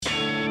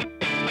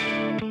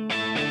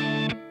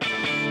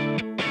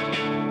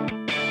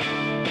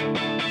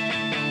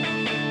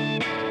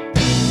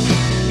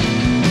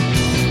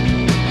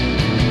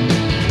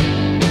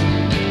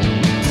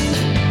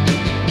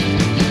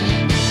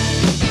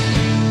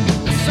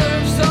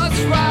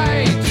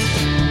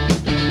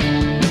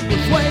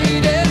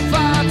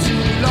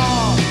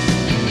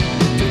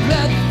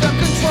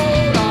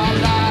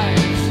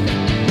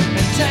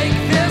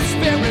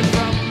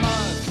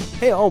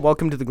all.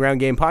 Welcome to the Ground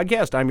Game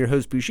Podcast. I'm your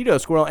host, Bushido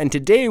Squirrel, and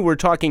today we're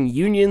talking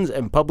unions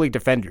and public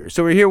defenders.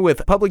 So we're here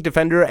with public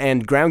defender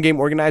and ground game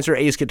organizer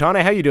Ace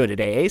Katana. How you doing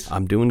today, Ace?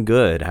 I'm doing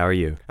good. How are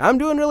you? I'm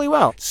doing really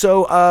well.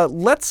 So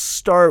let's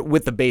start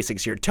with the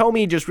basics here. Tell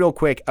me just real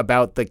quick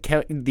about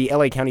the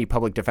LA County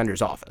Public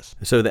Defender's Office.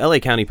 So the LA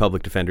County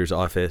Public Defender's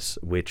Office,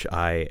 which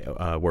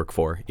I work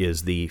for,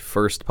 is the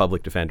first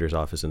public defender's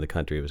office in the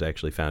country. It was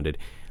actually founded,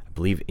 I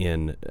believe,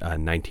 in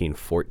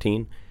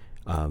 1914.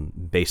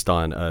 Based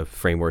on a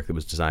framework that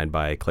was designed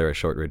by Clara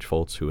Shortridge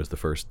Foltz, who was the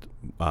first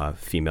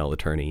female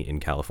attorney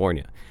in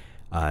California.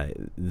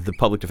 The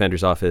Public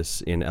Defender's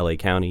Office in LA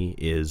County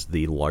is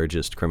the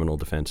largest criminal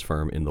defense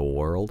firm in the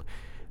world.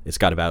 It's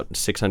got about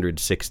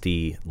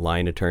 660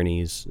 line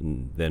attorneys,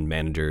 and then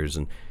managers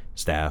and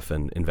staff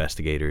and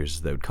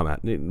investigators that would come out,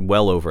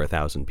 well over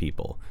 1,000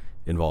 people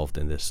involved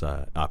in this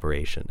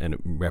operation. And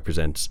it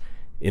represents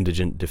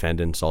indigent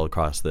defendants all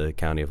across the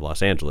county of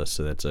Los Angeles.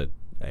 So that's a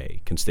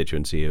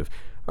constituency of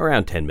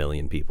around 10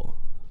 million people.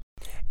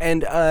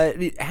 And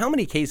how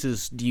many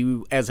cases do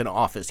you, as an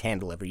office,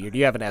 handle every year? Do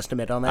you have an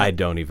estimate on that? I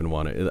don't even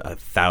want to.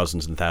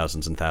 Thousands and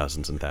thousands and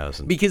thousands and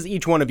thousands. Because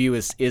each one of you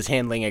is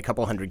handling a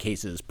couple hundred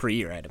cases per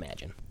year, I'd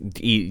imagine.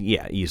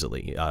 Yeah,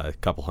 easily. A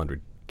couple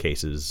hundred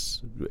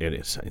cases.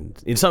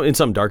 In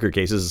some darker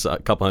cases, a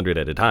couple hundred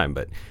at a time,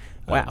 but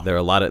wow. There are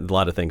a lot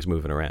of things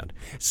moving around.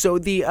 So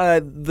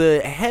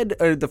the head,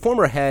 or the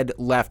former head,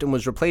 left and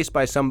was replaced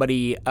by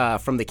somebody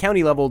from the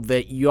county level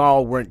that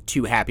y'all weren't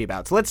too happy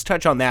about. So let's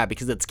touch on that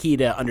because it's key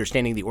to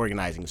understanding the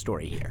organizing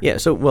story here. Yeah.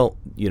 So, well,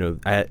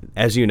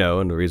 as you know,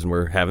 and the reason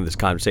we're having this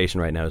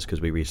conversation right now is because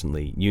we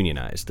recently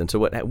unionized. And so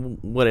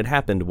what had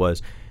happened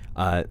was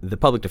the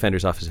Public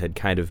Defender's Office had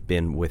kind of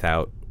been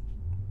without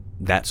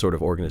that sort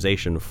of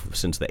organization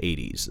since the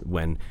 80s,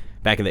 when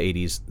back in the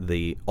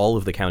 80s, all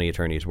of the county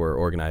attorneys were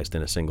organized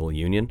in a single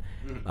union.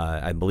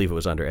 I believe it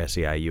was under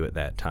SEIU at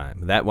that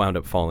time. That wound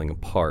up falling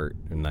apart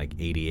in like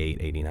 88,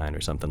 89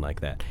 or something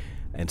like that.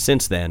 And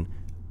since then,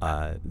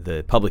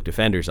 the Public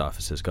Defender's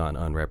Office has gone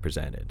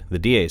unrepresented. The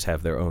DAs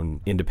have their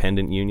own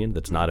independent union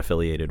that's not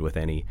affiliated with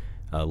any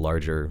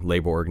larger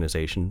labor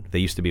organization. They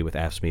used to be with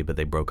AFSCME, but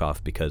they broke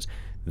off because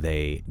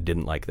they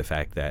didn't like the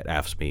fact that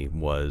AFSCME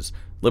was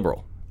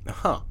liberal.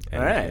 Huh. All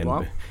right.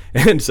 Well.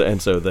 And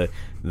so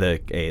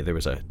there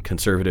was a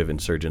conservative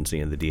insurgency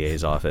in the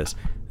DA's office.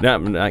 No,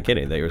 I'm not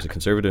kidding. There was a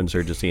conservative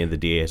insurgency in the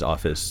DA's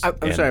office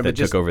that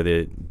took over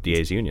the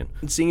DA's union.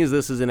 Seeing as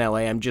this is in LA,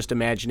 I'm just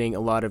imagining a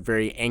lot of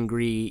very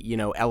angry,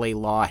 LA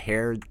law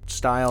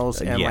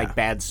hairstyles and like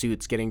bad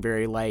suits getting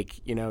very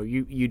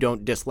you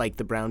don't dislike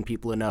the brown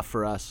people enough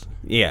for us.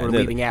 Yeah. We're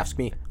leaving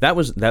AFSCME. That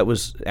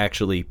was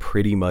actually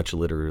pretty much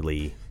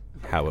literally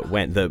how it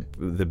went. The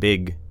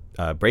big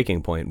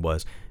breaking point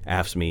was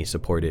AFSCME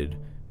supported,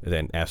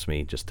 then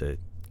AFSCME, just to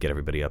get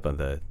everybody up on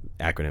the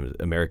acronym,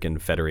 American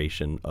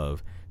Federation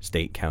of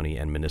State, County,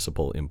 and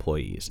Municipal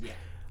Employees.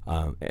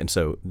 Yeah. And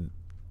so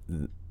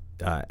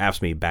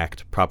AFSCME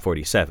backed Prop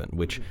 47,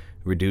 which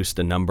reduced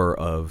a number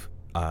of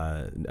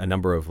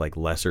like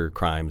lesser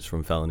crimes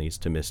from felonies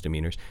to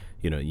misdemeanors.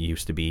 It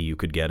used to be you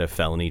could get a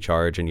felony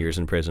charge and years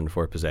in prison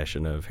for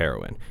possession of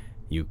heroin.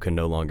 You can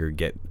only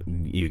get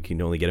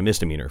a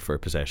misdemeanor for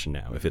possession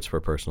now if it's for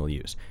personal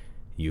use.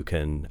 You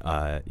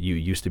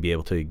used to be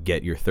able to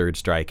get your third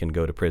strike and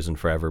go to prison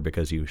forever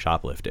because you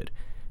shoplifted.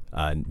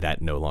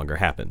 That no longer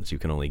happens. You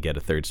can only get a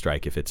third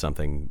strike if it's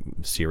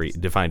something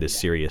defined as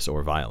serious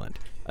or violent.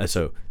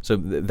 So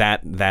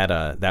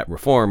that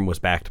reform was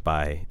backed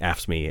by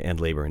AFSCME and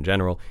labor in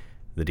general.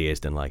 The DAs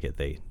didn't like it.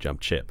 They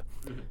jumped ship.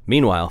 Mm-hmm.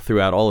 Meanwhile,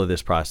 throughout all of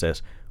this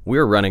process, we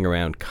were running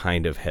around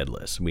kind of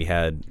headless. We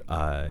had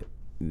our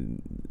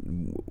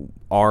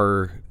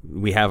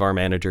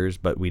managers,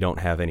 but we don't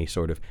have any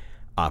sort of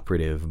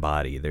operative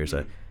body. There's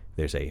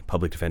a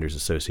Public Defenders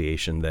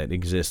Association that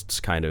exists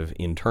kind of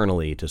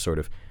internally to sort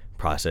of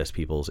process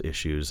people's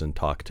issues and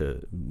talk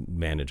to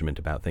management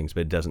about things,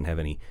 but it doesn't have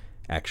any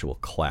actual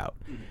clout.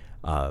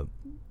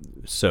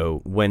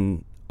 So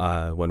when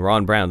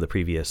Ron Brown, the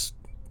previous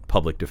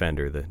public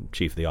defender, the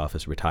chief of the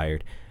office,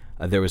 retired,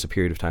 there was a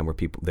period of time where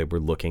they were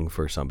looking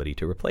for somebody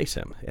to replace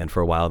him, and for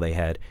a while they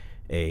had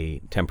a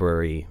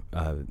temporary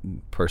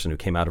person who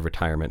came out of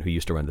retirement who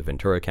used to run the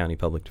Ventura County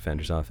Public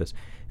Defender's Office.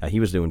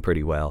 He was doing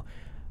pretty well,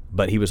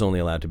 but he was only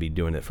allowed to be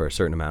doing it for a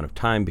certain amount of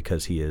time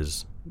because he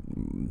is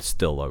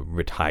still a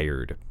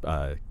retired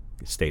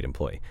state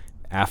employee.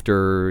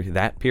 After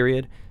that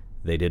period,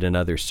 they did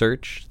another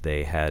search.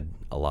 They had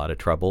a lot of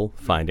trouble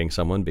finding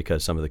someone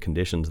because some of the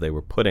conditions they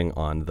were putting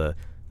on the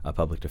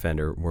public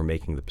defender were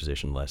making the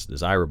position less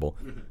desirable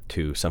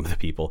to some of the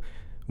people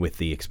with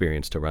the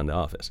experience to run the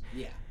office.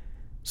 Yeah.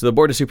 So the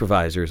Board of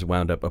Supervisors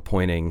wound up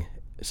appointing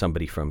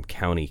somebody from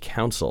county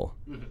council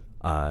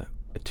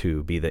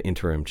to be the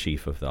interim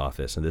chief of the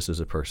office. And this is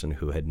a person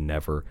who had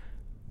never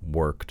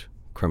worked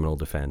criminal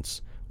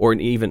defense, or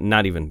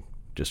not even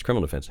just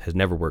criminal defense, has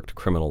never worked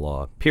criminal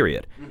law,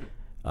 period.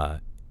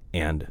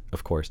 And,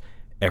 of course,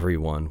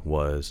 everyone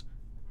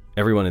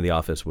in the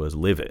office was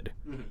livid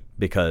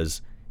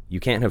because you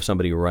can't have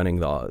somebody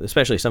running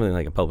especially something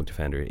like a public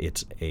defender.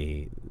 It's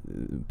a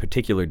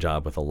particular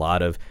job with a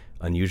lot of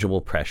unusual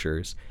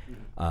pressures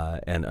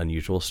and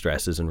unusual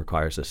stresses, and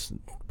requires a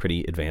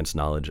pretty advanced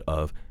knowledge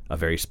of a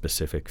very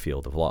specific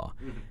field of law.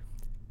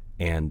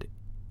 And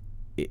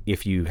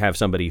if you have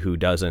somebody who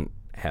doesn't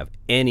have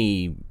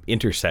any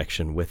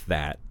intersection with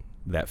that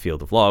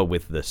field of law,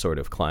 with the sort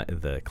of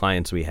the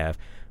clients we have,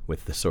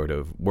 with the sort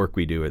of work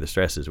we do or the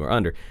stresses we're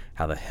under,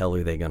 how the hell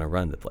are they going to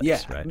run the place?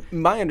 Yeah, right?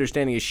 My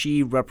understanding is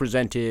she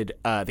represented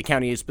the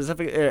county,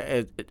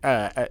 specific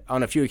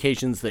on a few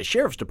occasions, the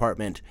sheriff's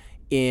department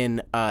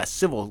in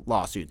civil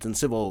lawsuits and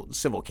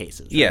civil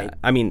cases. Right? Yeah,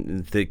 I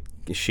mean,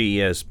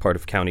 she, as part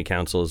of county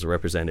council, has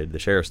represented the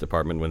sheriff's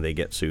department when they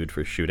get sued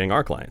for shooting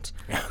our clients.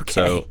 Okay,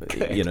 so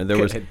good, there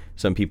was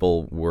some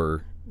people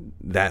were.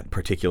 That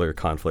particular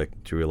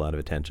conflict drew a lot of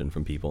attention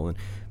from people,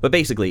 but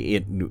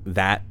basically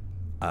that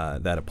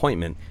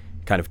appointment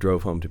kind of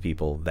drove home to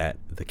people that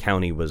the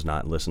county was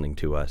not listening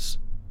to us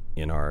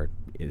in our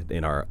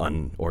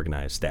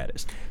unorganized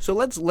status. So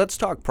let's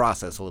talk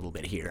process a little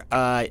bit here.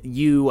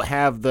 You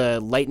have the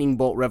lightning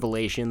bolt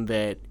revelation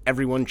that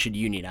everyone should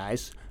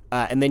unionize,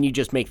 and then you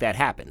just make that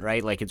happen,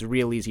 right? Like, it's a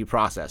real easy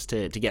process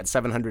to get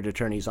 700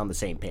 attorneys on the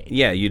same page.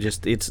 Yeah,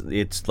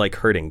 it's like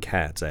herding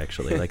cats,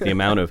 actually. Like the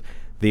amount of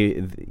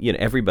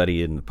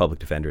everybody in the public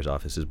defender's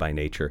office is by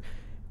nature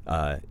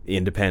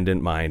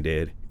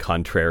independent-minded,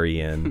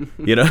 contrarian.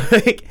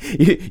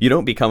 You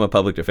don't become a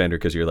public defender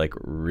because you're like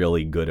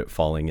really good at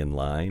falling in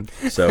line.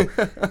 So,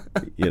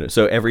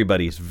 so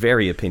everybody's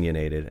very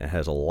opinionated and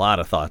has a lot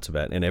of thoughts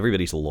about it, and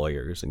everybody's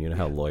lawyers, and you know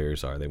how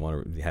lawyers are. They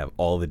want to have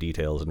all the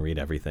details and read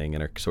everything,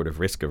 and are sort of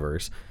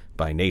risk-averse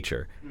by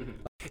nature.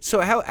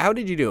 So how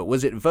did you do it?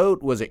 Was it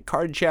vote? Was it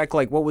card check?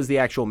 Like, what was the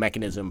actual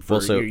mechanism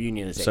for your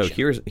unionization? So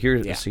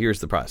here's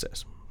the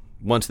process.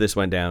 Once this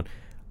went down,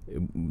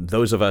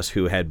 those of us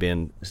who had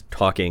been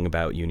talking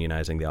about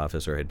unionizing the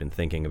office or had been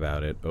thinking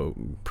about it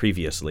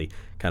previously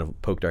kind of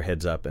poked our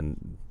heads up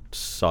and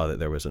saw that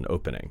there was an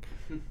opening.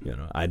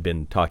 I'd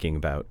been talking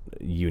about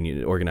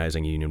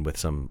organizing a union with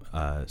some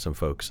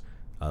folks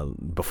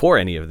before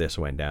any of this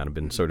went down. I've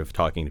been sort of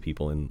talking to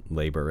people in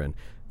labor and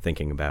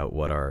thinking about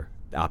what our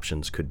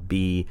options could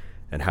be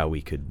and how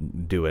we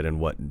could do it and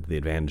what the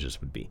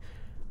advantages would be.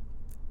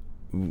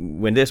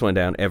 When this went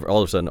down,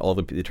 all of a sudden,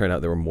 it turned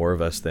out there were more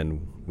of us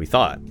than we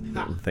thought.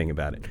 The thing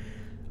about it.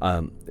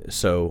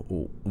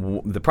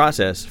 The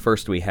process,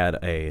 first we had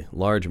a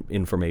large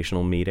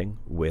informational meeting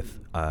with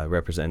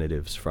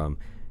representatives from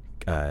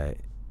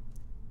AFSCME,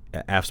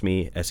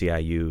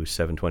 SEIU,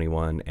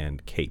 721,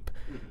 and CAPE,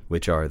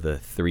 which are the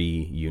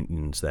three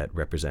unions that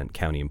represent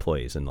county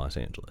employees in Los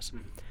Angeles,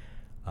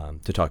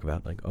 to talk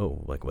about,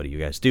 what do you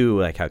guys do?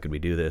 Like, how could we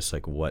do this?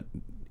 Like, what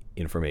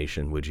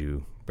information would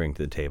you bring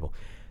to the table?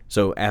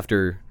 So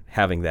after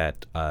having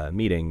that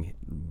meeting,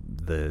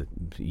 the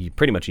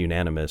pretty much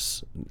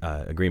unanimous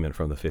agreement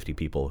from the 50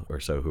 people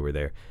or so who were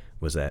there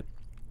was that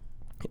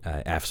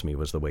AFSCME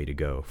was the way to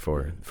go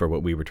for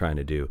what we were trying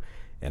to do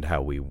and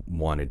how we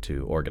wanted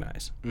to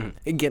organize.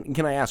 Mm-hmm.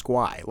 Can I ask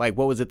why? Like,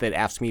 what was it that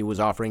AFSCME was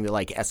offering that,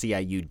 like,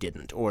 SEIU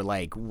didn't, or,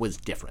 like, was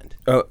different?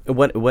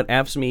 What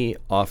AFSCME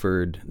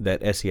offered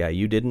that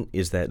SEIU didn't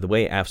is that the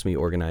way AFSCME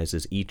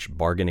organizes each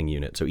bargaining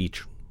unit, so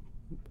each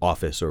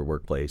office or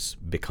workplace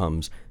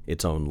becomes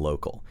its own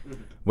local,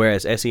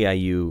 whereas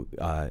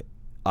SEIU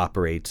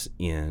operates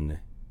in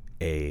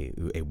a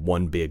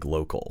one big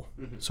local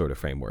sort of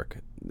framework.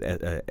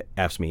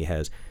 AFSCME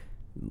has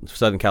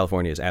Southern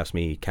California is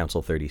AFSCME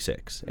Council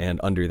 36, and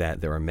under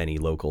that there are many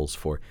locals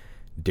for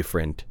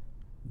different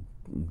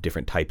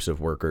types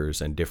of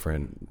workers and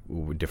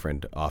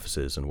different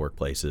offices and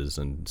workplaces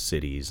and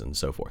cities and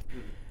so forth.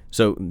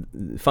 So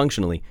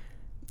functionally,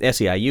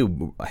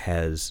 SEIU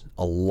has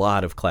a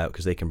lot of clout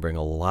because they can bring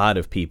a lot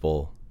of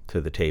people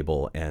to the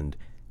table and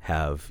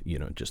have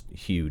just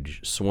huge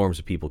swarms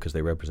of people because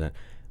they represent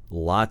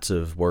lots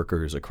of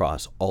workers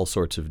across all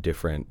sorts of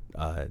different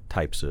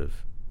types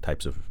of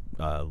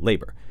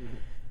labor.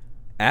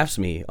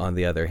 AFSCME, on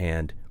the other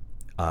hand,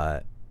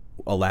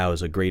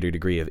 allows a greater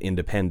degree of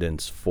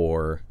independence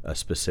for a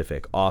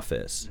specific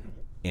office,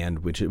 and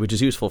which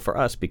is useful for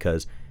us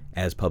because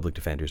as public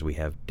defenders we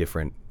have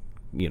different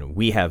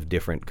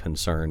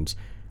concerns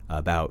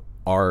about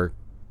our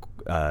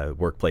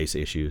workplace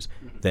issues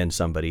than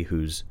somebody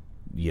who's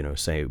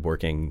say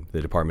working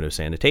the Department of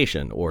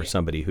Sanitation or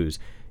somebody who's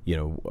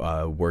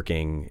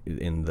working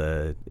in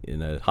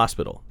a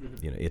hospital.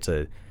 It's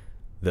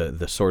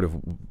the sort of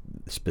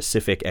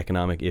specific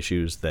economic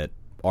issues that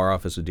our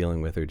office is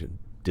dealing with are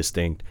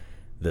distinct.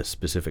 The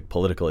specific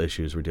political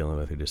issues we're dealing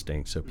with are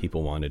distinct. So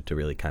people wanted to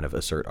really kind of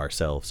assert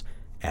ourselves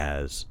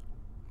as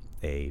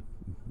a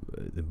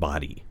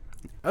body.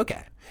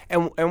 Okay.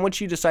 And once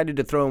you decided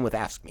to throw in with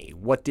AFSCME,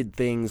 what did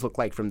things look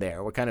like from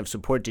there? What kind of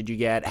support did you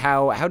get?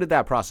 How did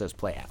that process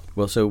play out?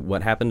 Well, so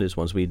what happened is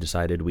once we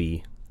decided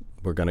we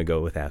were going to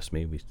go with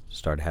AFSCME, we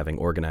started having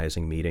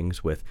organizing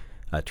meetings with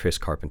Tris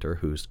Carpenter,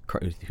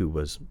 who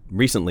was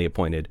recently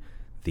appointed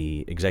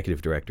the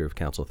executive director of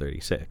Council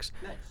 36.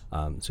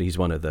 So he's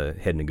one of the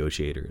head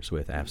negotiators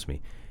with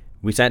AFSCME.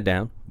 We sat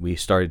down. We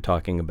started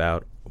talking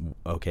about,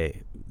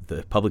 okay,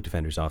 the public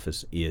defender's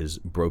office is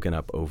broken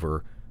up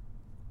over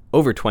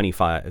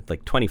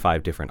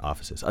 25 different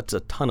offices. That's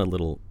a ton of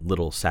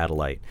little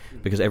satellite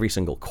because every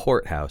single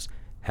courthouse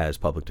has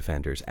public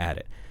defenders at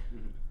it.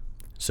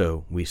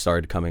 So we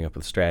started coming up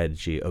with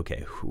strategy.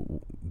 Okay,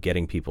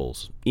 getting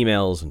people's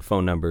emails and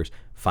phone numbers,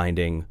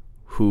 finding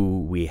who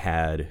we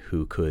had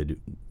who could,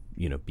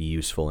 be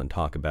useful and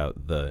talk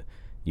about the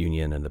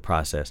union and the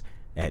process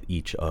at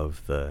each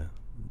of the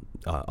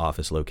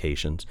office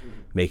locations,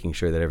 making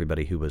sure that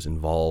everybody who was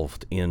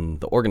involved in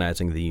the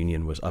organizing of the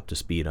union was up to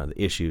speed on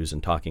the issues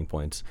and talking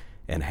points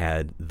and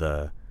had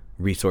the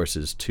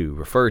resources to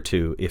refer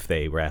to if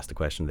they were asked a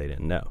question they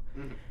didn't know.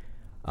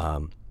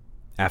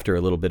 After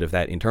a little bit of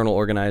that internal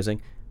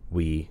organizing,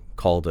 we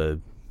called a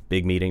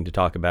big meeting to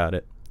talk about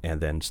it and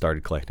then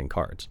started collecting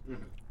cards.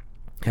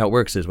 How it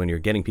works is when you're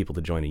getting people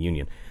to join a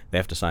union, they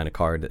have to sign a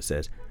card that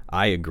says,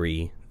 I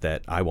agree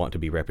that I want to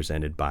be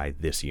represented by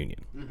this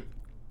union.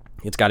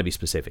 It's got to be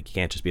specific. You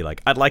can't just be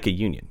like, I'd like a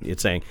union.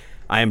 It's saying,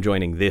 I am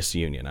joining this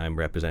union. I'm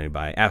represented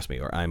by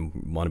AFSCME, or I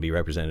want to be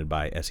represented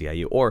by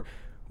SEIU, or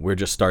we're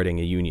just starting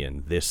a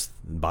union. This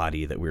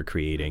body that we're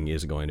creating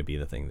is going to be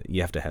the thing that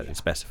you have to have it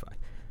specify.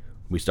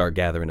 We start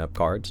gathering up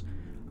cards,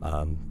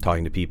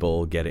 talking to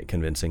people,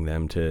 convincing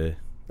them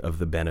of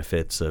the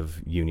benefits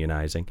of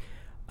unionizing.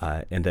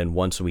 And then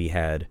once we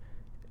had,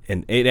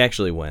 and it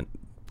actually went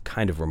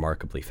kind of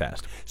remarkably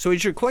fast. So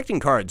as you're collecting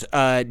cards,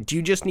 do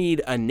you just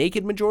need a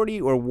naked majority,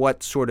 or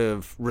what sort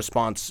of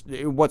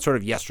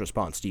yes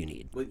response do you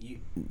need?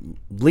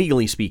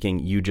 Legally speaking,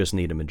 you just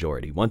need a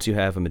majority. Once you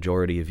have a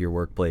majority of your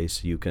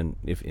workplace, you can,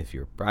 if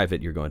you're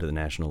private, you're going to the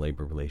National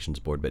Labor Relations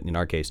Board. But in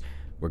our case,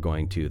 we're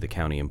going to the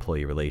County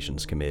Employee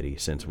Relations Committee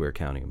since we're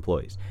county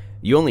employees.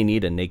 You only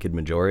need a naked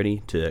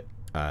majority to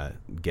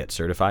get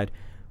certified,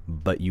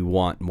 but you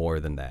want more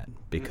than that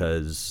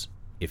because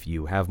if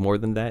you have more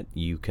than that,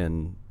 you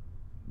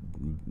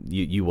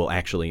will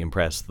actually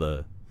impress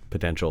the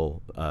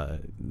potential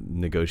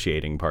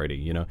negotiating party.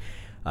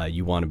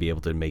 You want to be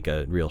able to make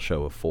a real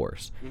show of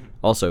force.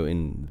 Also,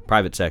 in the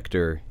private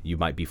sector, you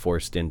might be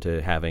forced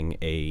into having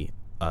a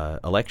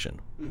election.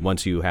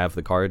 Once you have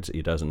the cards,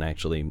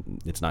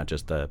 it's not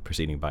just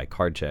proceeding by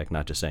card check,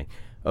 not just saying,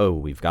 oh,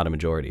 we've got a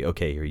majority,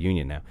 okay, you're a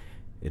union now.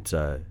 It's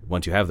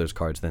once you have those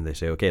cards, then they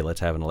say, okay,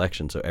 let's have an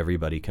election so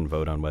everybody can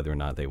vote on whether or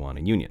not they want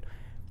a union.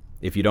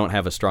 If you don't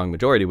have a strong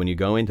majority, when you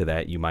go into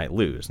that, you might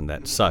lose, and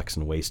that sucks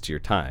and wastes your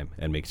time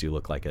and makes you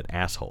look like an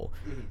asshole.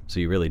 So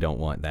you really don't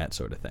want that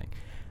sort of thing.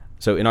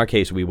 So in our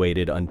case, we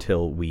waited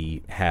until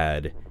we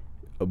had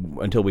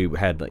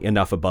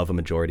enough above a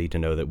majority to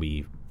know that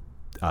we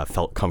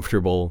felt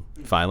comfortable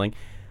filing.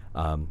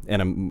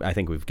 And I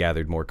think we've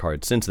gathered more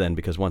cards since then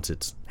because once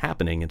it's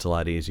happening, it's a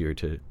lot easier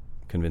to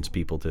convince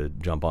people to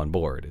jump on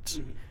board. It's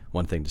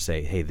one thing to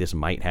say, hey, this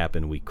might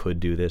happen, we could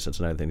do this. It's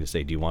another thing to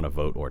say, do you want to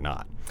vote or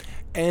not?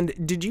 And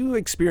did you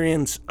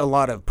experience a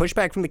lot of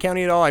pushback from the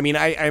county at all? I mean,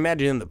 I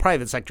imagine in the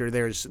private sector,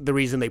 there's the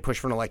reason they push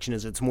for an election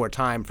is it's more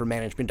time for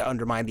management to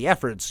undermine the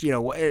efforts.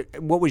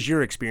 What was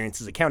your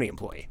experience as a county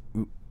employee?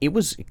 It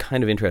was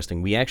kind of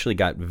interesting. We actually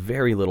got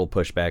very little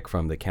pushback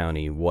from the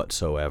county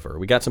whatsoever.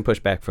 We got some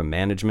pushback from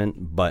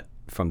management, but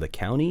from the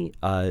county,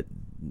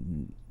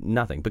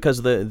 nothing.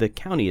 Because the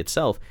county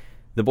itself,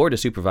 the Board of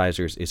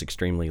Supervisors is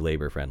extremely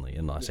labor-friendly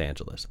in Los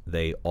Angeles.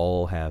 They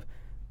all have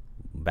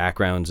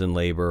backgrounds in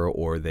labor,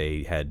 or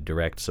they had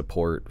direct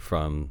support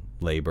from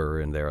labor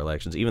in their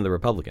elections. Even the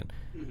Republican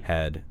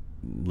had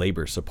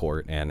labor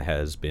support and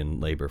has been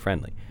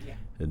labor-friendly. Yeah.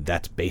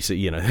 That's basic,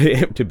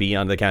 to be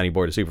on the county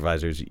Board of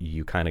Supervisors,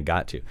 you kind of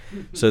got to.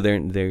 So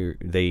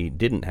they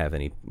didn't have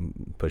any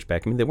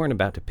pushback. I mean, they weren't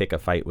about to pick a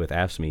fight with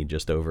AFSCME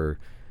just over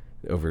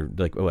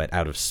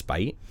out of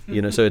spite,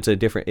 so it's a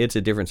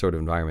different sort of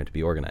environment to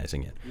be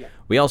organizing it. Yeah.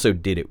 We also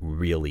did it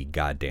really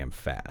goddamn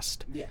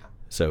fast. Yeah.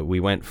 So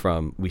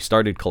we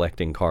started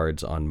collecting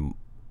cards on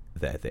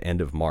at the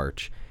end of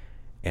March,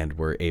 and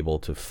were able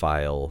to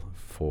file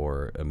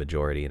for a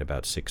majority in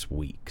about 6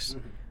 weeks,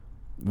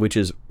 which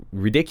is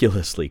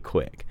ridiculously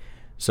quick.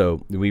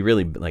 So we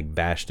really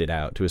bashed it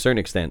out to a certain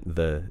extent.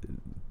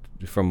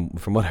 From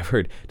what I've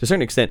heard, to a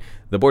certain extent,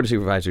 the Board of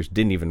Supervisors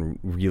didn't even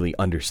really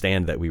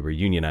understand that we were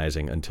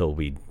unionizing until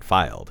we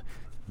filed.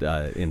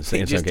 In some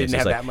cases, didn't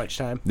have that much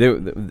time.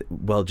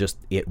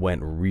 It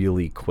went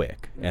really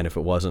quick, and if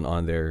it wasn't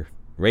on their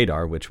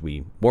radar, which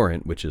we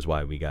weren't, which is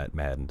why we got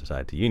mad and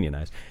decided to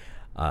unionize,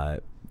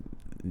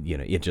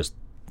 it just,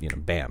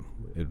 bam,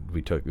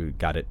 we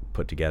got it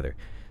put together.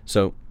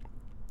 So.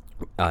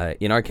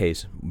 In our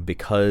case,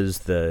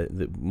 because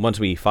once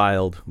we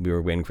filed, we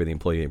were waiting for the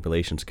Employee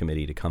Relations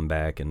Committee to come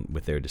back and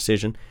with their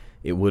decision.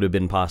 It would have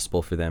been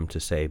possible for them to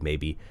say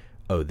maybe,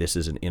 oh, this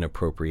is an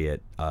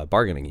inappropriate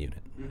bargaining unit.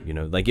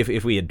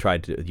 If we had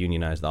tried to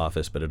unionize the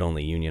office, but it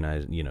only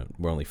unionized,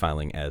 we're only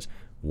filing as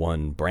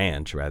one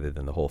branch rather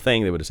than the whole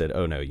thing, they would have said,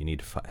 oh no, you need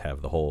to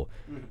have the whole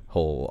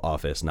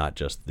office, not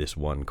just this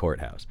one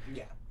courthouse.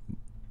 Yeah.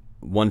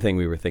 one thing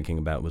we were thinking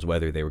about was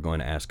whether they were going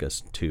to ask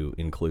us to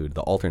include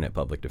the alternate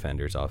public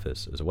defender's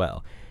office as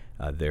well.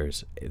 There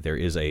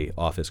is a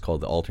office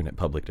called the alternate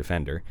public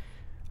defender,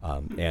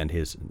 and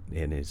his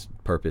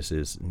purpose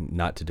is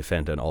not to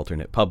defend an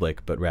alternate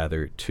public, but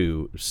rather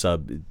to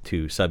sub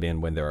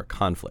in when there are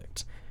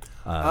conflicts.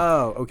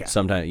 Okay.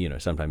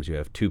 Sometimes you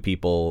have two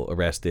people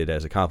arrested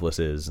as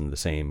accomplices in the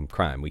same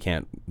crime. We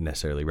can't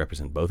necessarily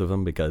represent both of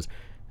them because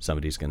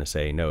somebody's going to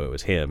say, no, it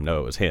was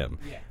him,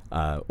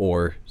 yeah.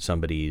 Or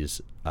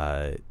somebody's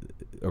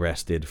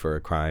arrested for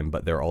a crime,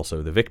 but they're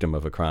also the victim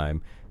of a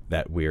crime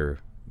that we're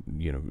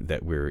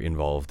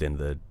involved in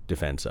the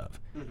defense of.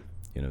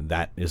 Mm-hmm.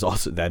 That is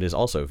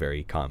also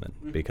very common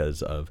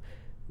because of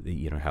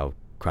how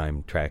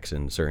crime tracks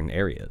in certain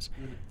areas.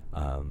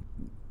 Mm-hmm.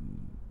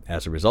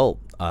 As a result,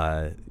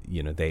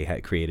 they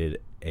had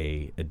created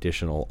a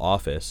additional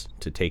office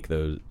to take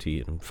those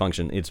to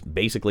function. It's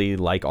basically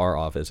like our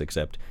office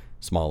except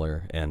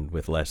smaller and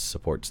with less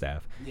support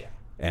staff. Yeah.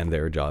 And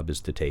their job is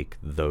to take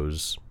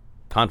those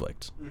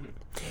conflicts. Mm-hmm.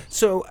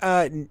 So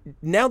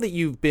now that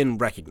you've been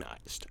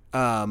recognized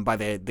by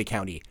the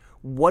county,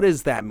 what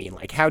does that mean?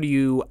 Like, how do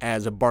you,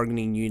 as a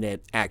bargaining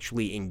unit,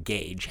 actually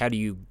engage? How do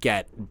you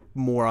get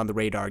more on the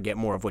radar, get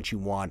more of what you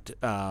want?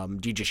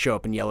 Do you just show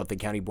up and yell at the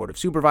county board of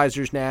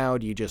supervisors now?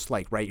 Do you just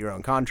write your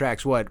own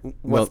contracts? What's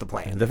the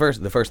plan?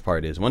 The first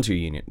part is once you're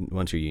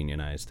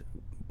unionized,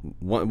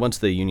 once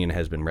the union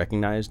has been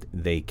recognized,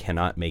 they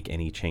cannot make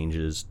any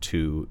changes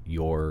to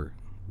your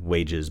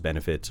wages,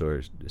 benefits,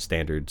 or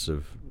standards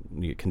of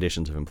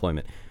conditions of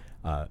employment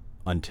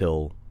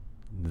until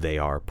they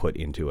are put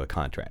into a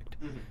contract.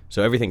 Mm-hmm.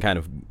 So everything kind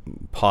of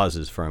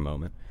pauses for a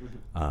moment.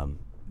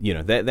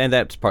 Mm-hmm.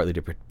 That's partly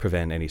to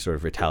prevent any sort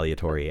of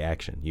retaliatory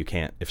action. You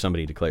can't, if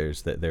somebody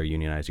declares that they're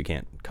unionized, you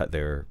can't cut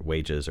their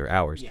wages or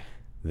hours. Yeah.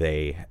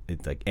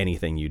 It's like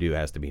anything you do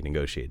has to be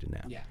negotiated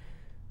now.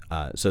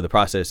 Yeah. So the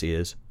process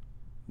is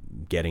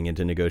getting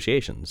into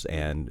negotiations,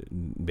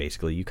 and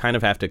basically you kind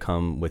of have to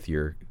come with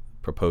your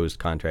proposed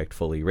contract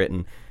fully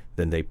written.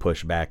 Then they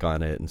push back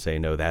on it and say,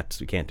 no,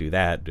 you can't do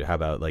that. How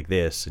about like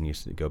this? And you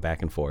go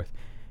back and forth.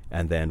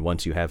 And then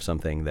once you have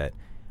something that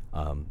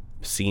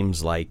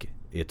seems like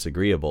it's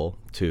agreeable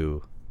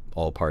to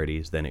all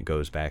parties, then it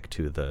goes back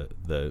to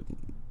the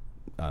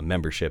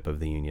membership of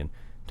the union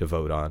to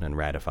vote on and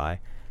ratify.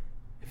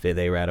 If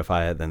they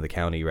ratify it, then the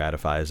county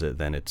ratifies it,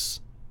 then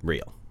it's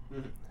real.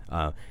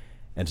 Mm-hmm.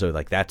 And so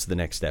that's the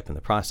next step in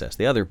the process.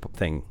 The other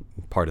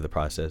part of the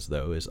process,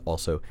 though, is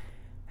also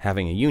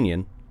having a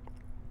union.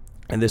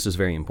 And this is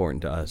very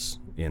important to us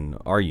in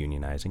our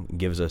unionizing. It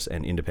gives us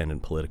an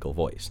independent political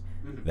voice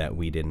that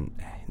we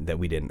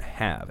didn't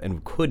have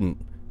and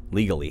couldn't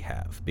legally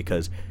have,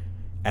 because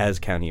as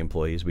county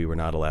employees we were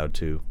not allowed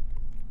to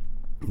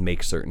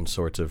make certain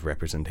sorts of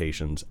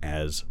representations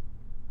as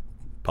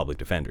public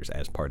defenders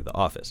as part of the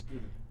office.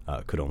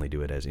 Could only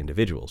do it as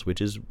individuals,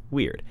 which is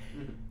weird.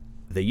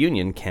 The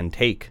union can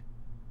take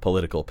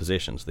political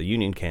positions. The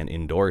union can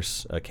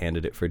endorse a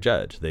candidate for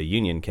judge. The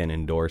union can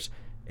endorse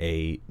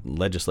a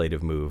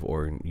legislative move,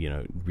 or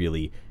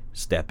really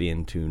step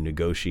in to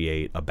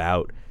negotiate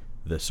about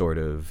the sort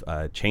of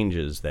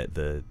changes that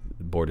the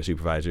board of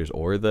supervisors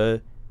or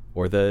the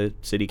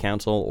city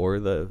council or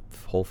the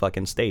whole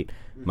fucking state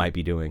might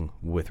be doing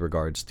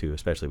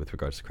especially with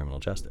regards to criminal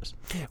justice.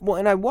 Well,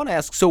 and I want to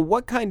ask, so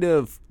what kind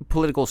of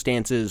political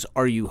stances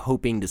are you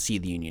hoping to see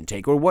the union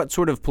take, or what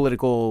sort of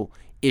political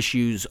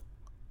issues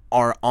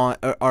are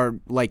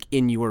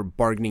in your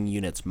bargaining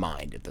unit's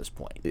mind at this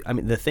point? I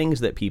mean, the things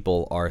that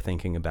people are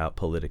thinking about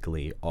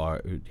politically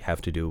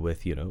have to do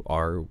with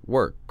our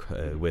work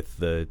with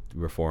the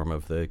reform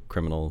of the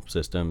criminal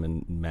system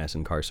and mass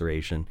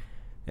incarceration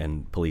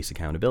and police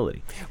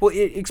accountability. Well,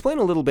 explain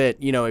a little bit,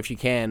 if you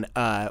can,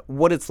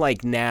 what it's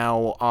like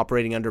now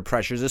operating under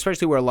pressures,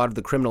 especially where a lot of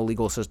the criminal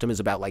legal system is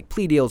about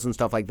plea deals and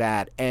stuff like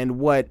that, and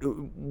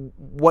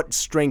what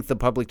strength the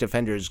public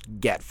defenders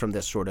get from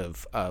this sort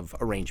of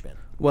arrangement.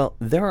 Well,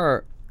 there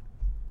are,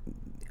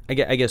 I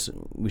guess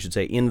we should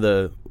say, in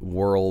the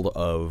world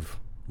of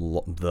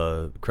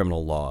the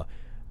criminal law,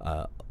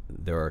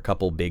 there are a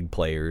couple big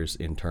players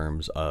in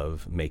terms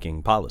of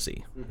making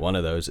policy. Mm-hmm. One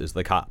of those is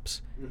the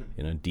cops.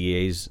 Mm-hmm.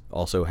 DAs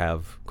also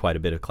have quite a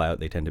bit of clout.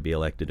 They tend to be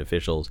elected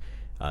officials.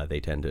 They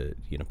tend to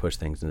push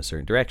things in a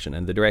certain direction,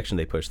 and the direction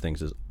they push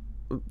things is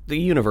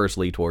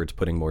universally towards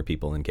putting more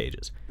people in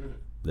cages. Mm-hmm.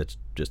 That's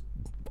just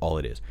all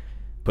it is.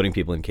 Putting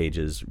people in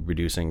cages,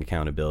 reducing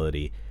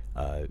accountability,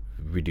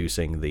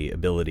 reducing the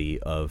ability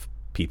of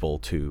people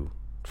to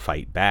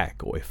fight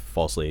back, or if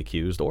falsely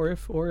accused, or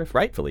if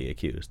rightfully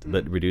accused,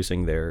 but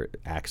reducing their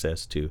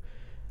access to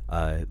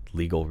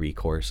legal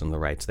recourse and the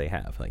rights they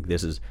have.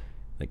 This is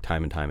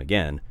time and time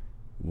again,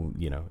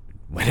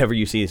 whenever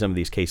you see some of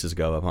these cases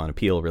go up on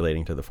appeal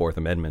relating to the Fourth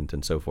Amendment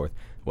and so forth,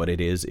 what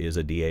it is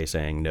a DA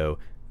saying, no,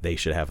 they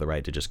should have the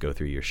right to just go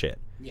through your shit.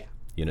 Yeah.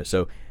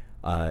 So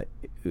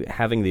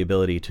having the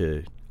ability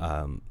to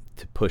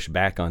push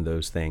back on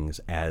those things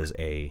as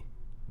a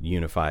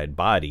unified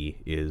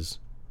body is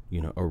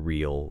a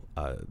real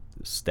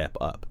step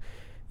up.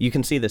 you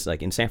can see this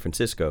like in San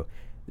Francisco.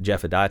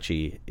 Jeff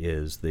Adachi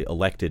is the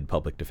elected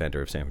public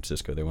defender of San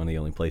Francisco. They're one of the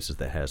only places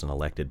that has an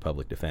elected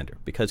public defender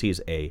because he's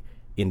a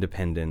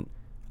independent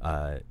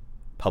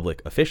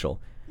public official.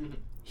 Mm-hmm.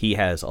 He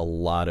has a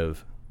lot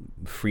of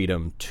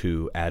freedom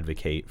to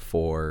advocate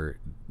for,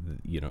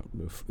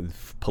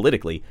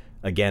 politically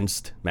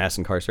against mass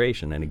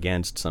incarceration and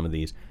against some of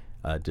these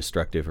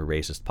destructive or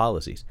racist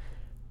policies.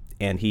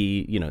 And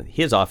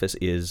his office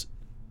is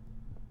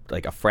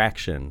like a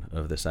fraction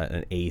of the size,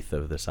 an eighth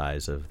of the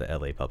size of the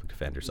LA Public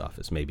Defender's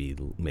office, maybe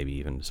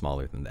even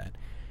smaller than that.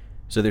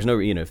 So there's no,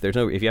 if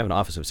you have an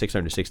office of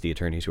 660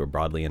 attorneys who are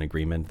broadly in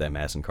agreement that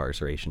mass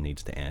incarceration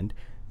needs to end,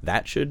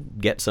 that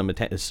should get some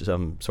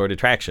sort of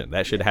traction.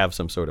 That should have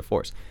some sort of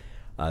force.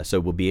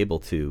 So we'll be able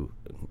to,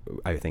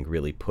 I think,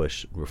 really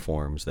push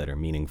reforms that are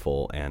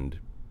meaningful and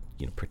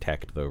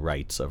protect the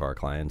rights of our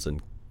clients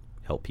and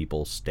help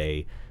people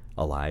stay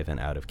alive and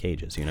out of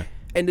cages.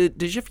 And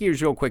to shift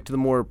gears real quick to the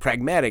more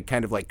pragmatic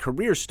kind of like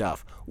career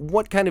stuff,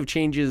 what kind of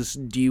changes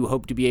do you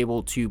hope to be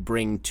able to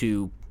bring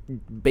to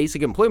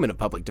basic employment of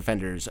public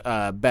defenders?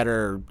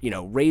 Better,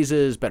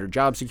 raises, better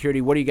job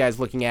security? What are you guys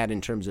looking at in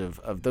terms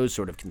of those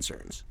sort of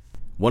concerns?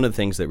 One of the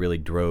things that really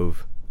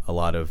drove a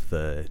lot of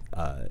the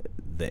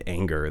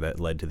anger that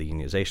led to the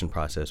unionization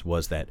process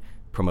was that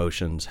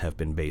promotions have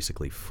been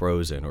basically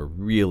frozen or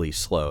really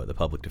slow at the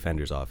public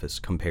defender's office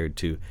compared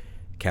to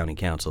county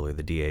council or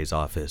the DA's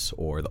office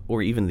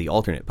or even the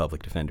alternate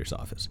public defender's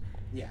office.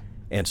 Yeah.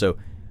 And so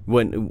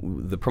when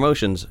the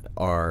promotions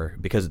are,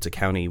 because it's a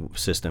county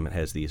system, it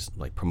has these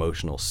like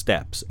promotional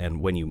steps, and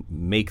when you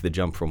make the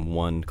jump from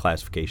one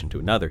classification to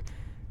another,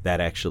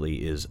 that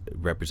actually is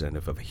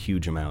representative of a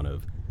huge amount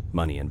of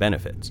money and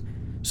benefits.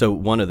 So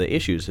one of the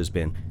issues has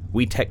been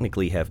we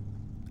technically have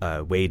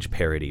wage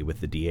parity with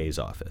the DA's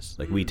office.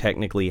 Like we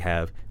technically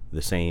have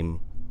the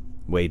same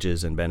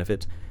wages and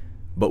benefits,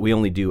 but we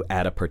only do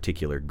at a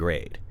particular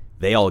grade.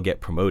 They all get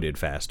promoted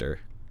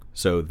faster,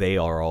 so they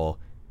are all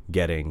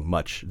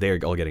they're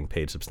all getting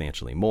paid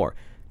substantially more.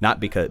 Not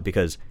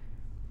because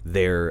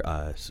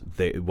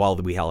while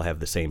we all have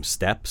the same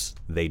steps,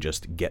 they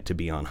just get to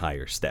be on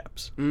higher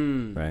steps,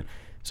 right?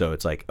 So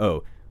it's like,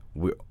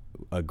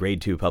 a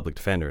grade 2 public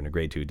defender and a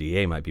grade 2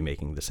 DA might be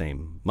making the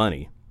same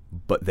money,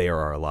 but there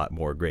are a lot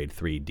more grade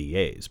 3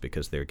 DAs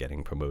because they're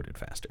getting promoted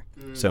faster.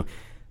 So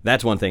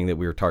that's one thing that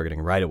we were targeting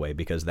right away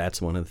because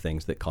that's one of the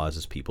things that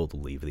causes people to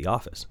leave the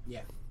office.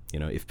 Yeah.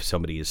 If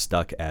somebody is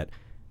stuck at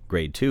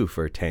grade 2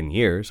 for 10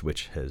 years,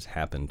 which has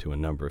happened to a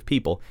number of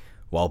people,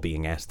 while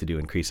being asked to do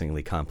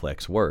increasingly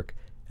complex work,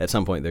 at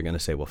some point they're going to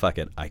say, well, fuck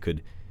it, I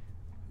could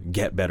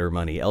get better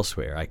money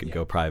elsewhere. I could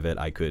go private.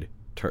 I could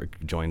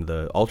join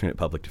the alternate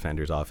public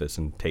defender's office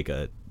and take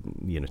a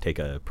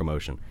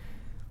promotion.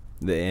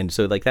 And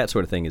so like that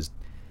sort of thing is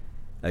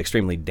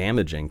extremely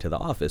damaging to the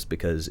office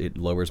because it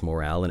lowers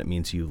morale and it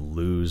means you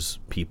lose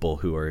people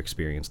who are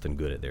experienced and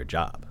good at their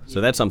job. So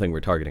that's something we're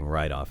targeting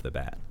right off the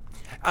bat.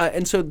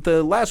 And so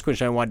the last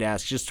question I wanted to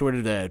ask, just sort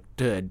of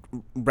to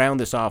round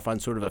this off on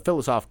sort of a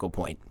philosophical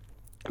point.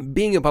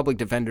 Being a public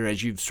defender,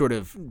 as you've sort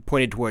of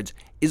pointed towards,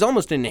 is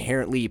almost an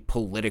inherently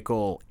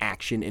political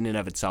action in and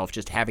of itself,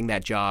 just having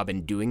that job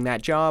and doing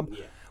that job.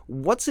 Yeah.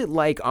 What's it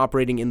like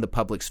operating in the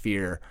public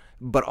sphere,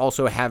 but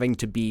also having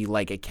to be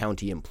like a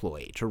county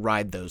employee, to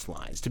ride those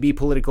lines, to be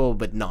political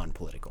but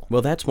non-political?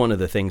 Well, that's one of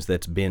the things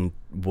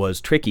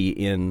was tricky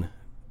in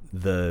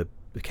the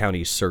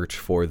county's search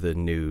for the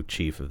new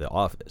chief of the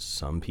office.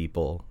 Some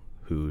people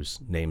whose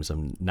names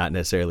I'm not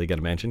necessarily going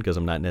to mention because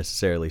I'm not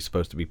necessarily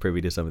supposed to be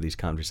privy to some of these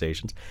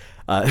conversations.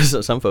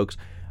 So some folks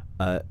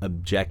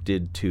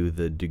objected to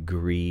the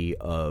degree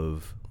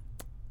of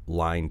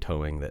line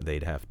towing that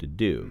they'd have to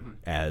do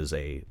as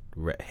a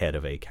head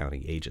of a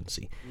county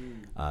agency.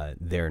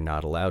 They're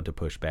not allowed to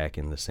push back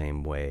in the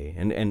same way.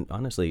 And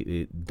honestly,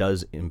 it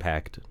does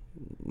impact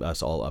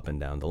us all up and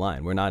down the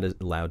line. We're not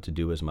allowed to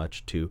do as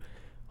much to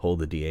hold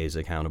the DAs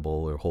accountable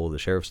or hold the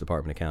sheriff's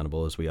department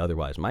accountable as we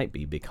otherwise might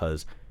be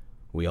because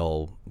we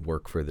all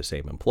work for the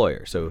same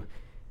employer. So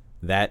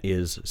that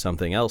is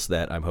something else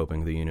that I'm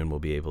hoping the union will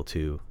be able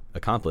to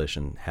accomplish,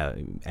 and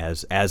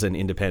as an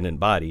independent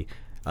body,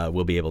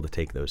 we'll be able to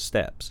take those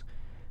steps.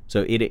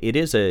 So it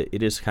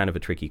is kind of a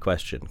tricky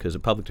question because a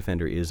public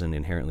defender is an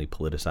inherently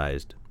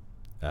politicized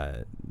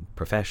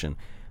profession,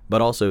 but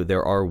also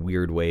there are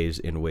weird ways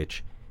in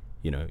which,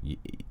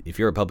 if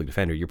you're a public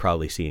defender, you're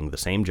probably seeing the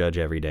same judge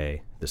every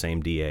day, the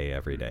same DA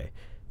every day,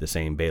 the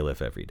same bailiff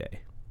every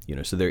day.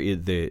 So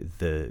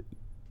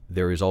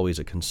there is always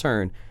a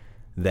concern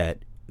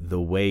that the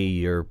way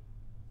you're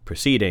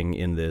proceeding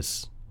in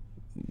this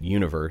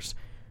universe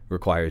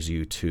requires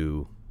you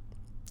to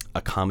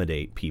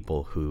accommodate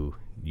people who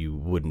you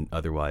wouldn't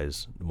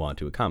otherwise want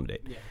to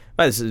accommodate. Yeah.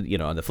 But this is,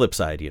 on the flip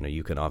side,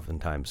 you can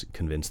oftentimes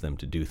convince them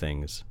to do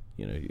things,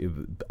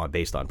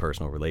 based on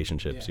personal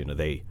relationships. Yeah.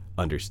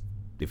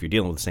 If you're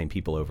dealing with the same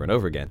people over and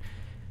over again,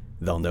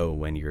 they'll know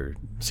when you're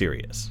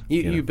serious.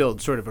 You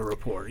build sort of a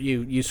rapport.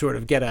 You sort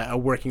of get a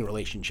working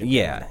relationship.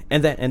 Yeah,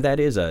 and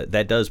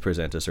that does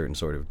present a certain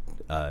sort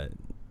of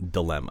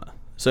dilemma.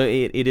 So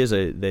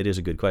that is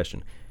a good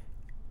question.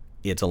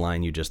 It's a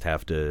line you just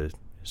have to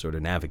sort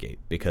of navigate,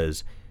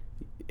 because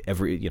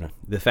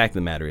the fact of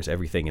the matter is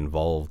everything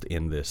involved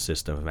in this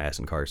system of mass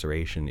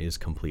incarceration is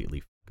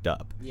completely fucked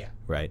up. Yeah.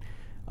 Right.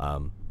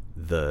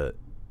 The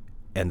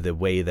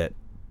way that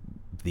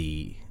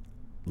the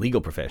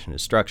legal profession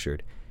is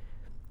structured,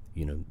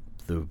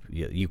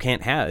 you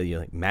can't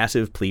have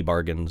massive plea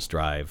bargains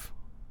drive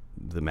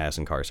the mass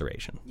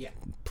incarceration. Yeah.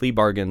 Plea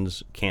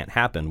bargains can't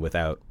happen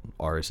without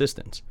our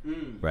assistance,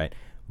 right?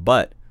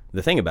 But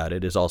the thing about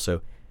it is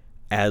also,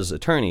 as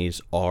attorneys,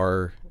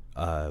 our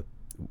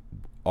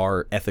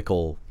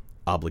ethical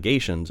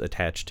obligations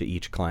attached to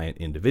each client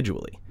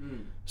individually.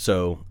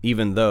 So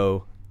even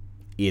though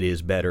it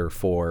is better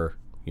for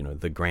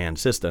the grand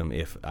system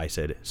if I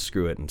said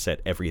screw it and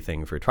set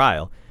everything for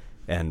trial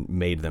and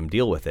made them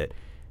deal with it,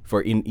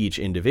 for each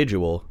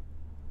individual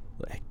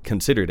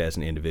considered as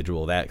an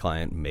individual, that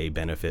client may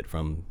benefit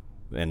from,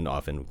 and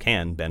often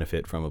can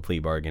benefit from, a plea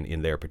bargain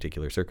in their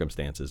particular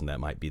circumstances, and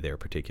that might be their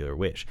particular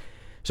wish.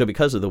 So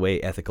because of the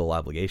way ethical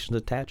obligations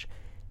attach,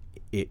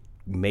 it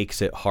makes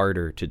it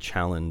harder to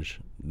challenge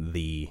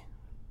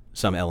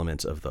some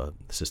elements of the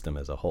system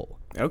as a whole.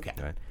 Okay.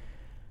 Right?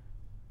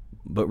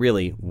 But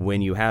really,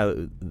 when you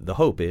have, my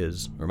hope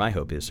is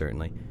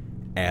certainly,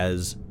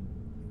 as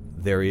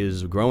there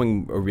is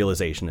growing a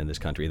realization in this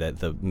country that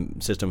the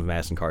system of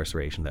mass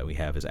incarceration that we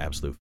have is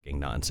absolute fucking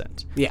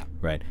nonsense. Yeah.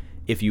 Right.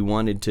 If you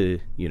wanted to,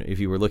 if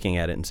you were looking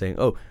at it and saying,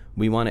 oh,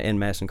 we want to end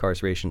mass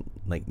incarceration,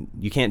 like,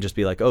 you can't just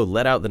be like, oh,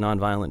 let out the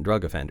nonviolent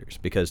drug offenders,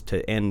 because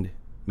to end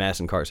mass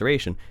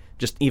incarceration,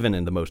 just even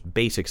in the most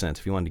basic sense,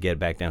 if you wanted to get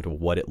back down to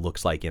what it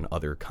looks like in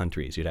other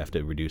countries, you'd have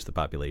to reduce the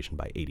population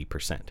by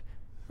 80%.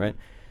 Right.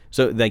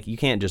 So, like, you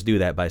can't just do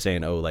that by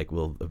saying, oh, like,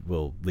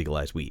 we'll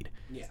legalize weed.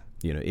 Yeah.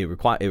 It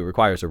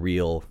requires a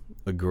real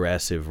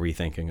aggressive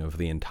rethinking of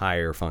the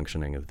entire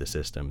functioning of the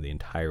system, the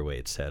entire way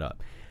it's set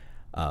up,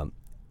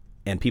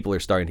 and people are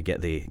starting to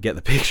get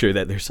the picture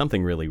that there's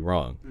something really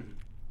wrong. Mm-hmm.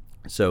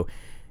 So,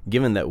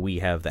 given that we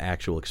have the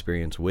actual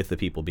experience with the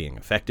people being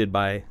affected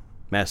by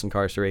mass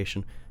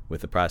incarceration,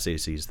 with the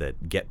processes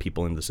that get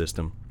people in the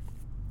system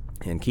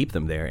and keep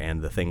them there,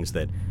 and the things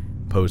that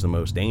pose the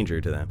most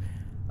danger to them,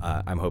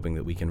 I'm hoping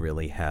that we can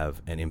really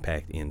have an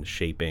impact in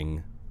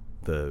shaping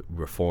the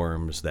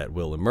reforms that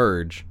will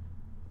emerge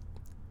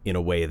in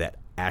a way that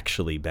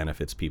actually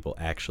benefits people,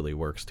 actually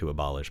works to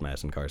abolish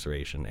mass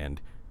incarceration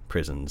and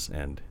prisons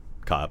and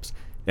cops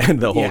and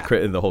the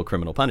whole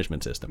criminal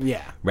punishment system.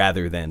 Yeah.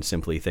 Rather than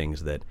simply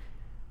things that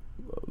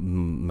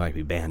might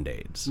be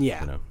Band-Aids.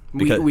 Yeah.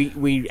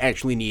 We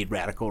actually need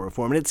radical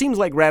reform. And it seems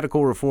like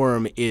radical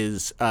reform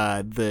is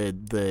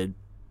the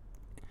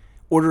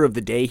order of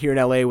the day here in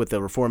LA, with the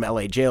Reform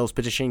LA Jails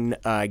petition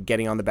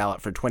getting on the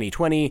ballot for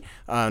 2020,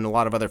 and a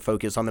lot of other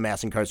focus on the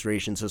mass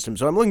incarceration system.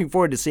 So I'm looking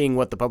forward to seeing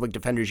what the Public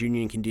Defenders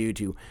Union can do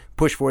to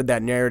push forward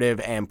that narrative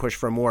and push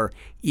for a more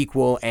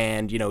equal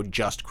and,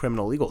 just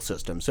criminal legal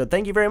system. So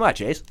thank you very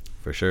much, Ace.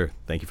 For sure.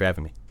 Thank you for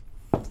having me.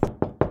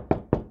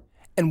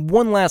 And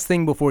one last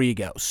thing before you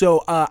go.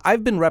 So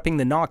I've been repping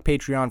the Knock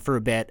Patreon for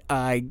a bit,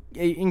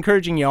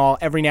 encouraging y'all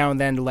every now and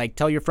then to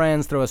tell your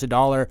friends, throw us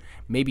 $1,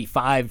 maybe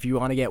 $5 if you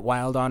want to get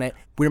wild on it.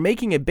 We're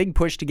making a big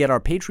push to get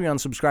our Patreon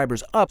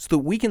subscribers up so that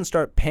we can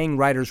start paying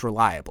writers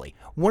reliably.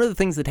 One of the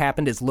things that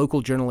happened as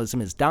local journalism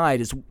has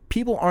died is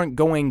people aren't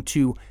going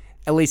to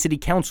LA City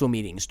Council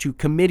meetings, to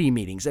committee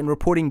meetings, and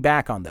reporting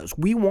back on those.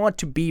 We want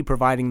to be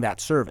providing that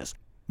service.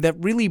 That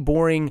really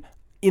boring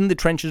in the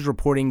trenches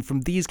reporting from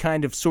these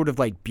kind of sort of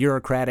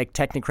bureaucratic,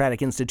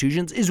 technocratic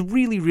institutions is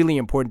really, really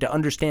important to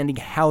understanding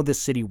how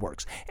this city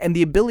works. And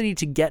the ability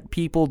to get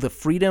people the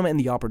freedom and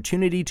the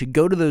opportunity to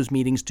go to those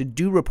meetings, to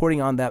do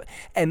reporting on that,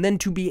 and then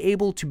to be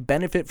able to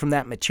benefit from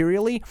that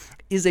materially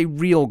is a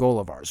real goal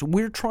of ours.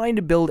 We're trying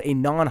to build a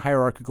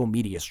non-hierarchical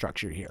media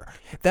structure here.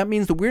 That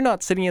means that we're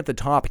not sitting at the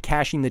top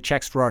cashing the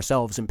checks for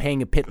ourselves and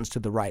paying a pittance to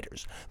the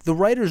writers. The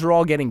writers are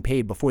all getting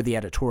paid before the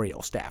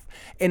editorial staff.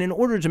 And in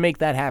order to make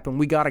that happen,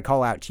 we got to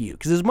call out to you.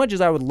 Because as much as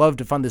I would love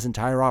to fund this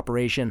entire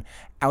operation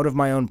out of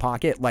my own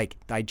pocket,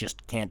 I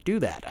just can't do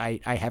that.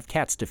 I have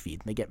cats to feed,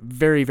 and they get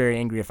very, very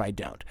angry if I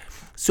don't.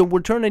 So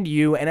we're turning to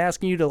you and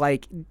asking you to,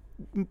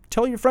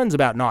 tell your friends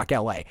about Knock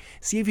LA.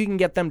 See if you can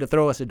get them to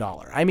throw us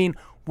 $1. I mean,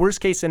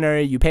 worst case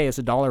scenario, you pay us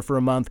 $1 for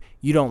a month,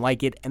 you don't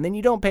like it, and then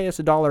you don't pay us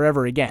 $1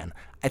 ever again.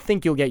 I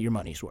think you'll get your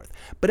money's worth.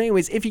 But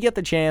anyways, if you get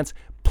the chance,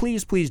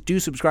 please do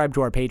subscribe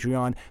to our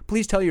Patreon.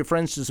 Please tell your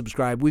friends to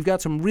subscribe. We've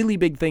got some really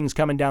big things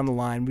coming down the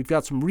line. We've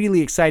got some really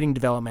exciting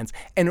developments.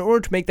 And in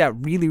order to make that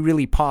really,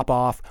 really pop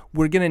off,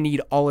 we're going to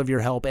need all of your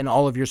help and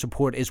all of your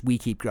support as we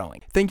keep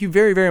growing. Thank you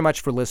very, very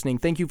much for listening.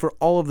 Thank you for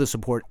all of the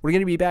support. We're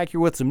going to be back here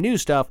with some new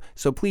stuff,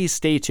 so please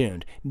stay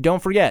tuned.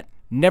 Don't forget,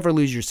 never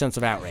lose your sense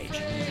of outrage.